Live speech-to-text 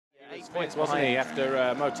8 points, wasn't he,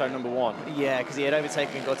 after moto number 1? Yeah, because he had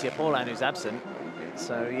overtaken Gautier Paulin, who's absent.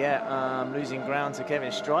 So, yeah, losing ground to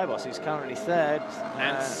Kevin Strybos, who's currently 3rd.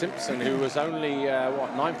 And Simpson, who was only,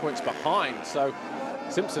 9 points behind. So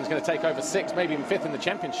Simpson's going to take over 6th, maybe even 5th in the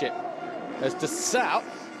championship. As Desalle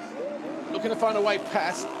looking to find a way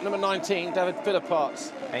past number 19, David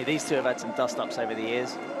Philippaerts. Hey, these two have had some dust-ups over the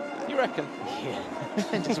years. You reckon?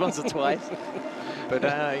 Yeah, just once or twice. But,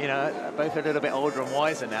 you know, both are a little bit older and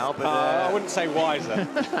wiser now. But I wouldn't say wiser.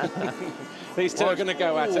 These two are going to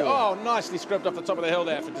go at it. Oh, nicely scrubbed off the top of the hill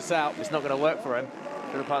there for Desalle. It's not going to work for him.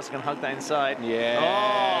 Philippaerts going to hug that inside. Yes.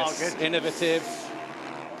 Oh, good. Innovative.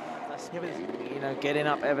 That's, you know, getting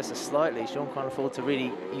up ever so slightly. Sean can't afford to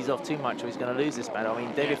really ease off too much or he's going to lose this battle. I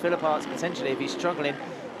mean, David Philippaerts, potentially, if he's struggling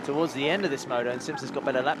towards the end of this moto and Simpson's got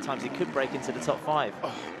better lap times, he could break into the top 5.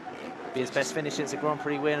 Oh. Be his best finish since a Grand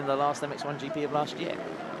Prix win in the last MX1GP of last year.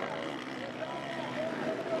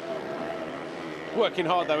 Working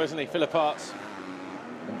hard though, isn't he, Philippaerts?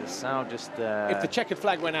 And Desalle just... if the checkered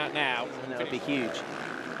flag went out now... that would be huge.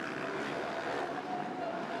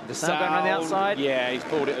 Desalle going around the outside? Yeah, he's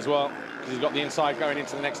pulled it as well, because he's got the inside going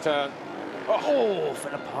into the next turn. Oh,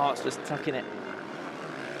 Philippaerts just tucking it.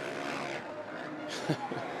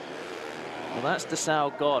 Well, that's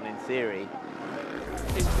Desalle gone, in theory.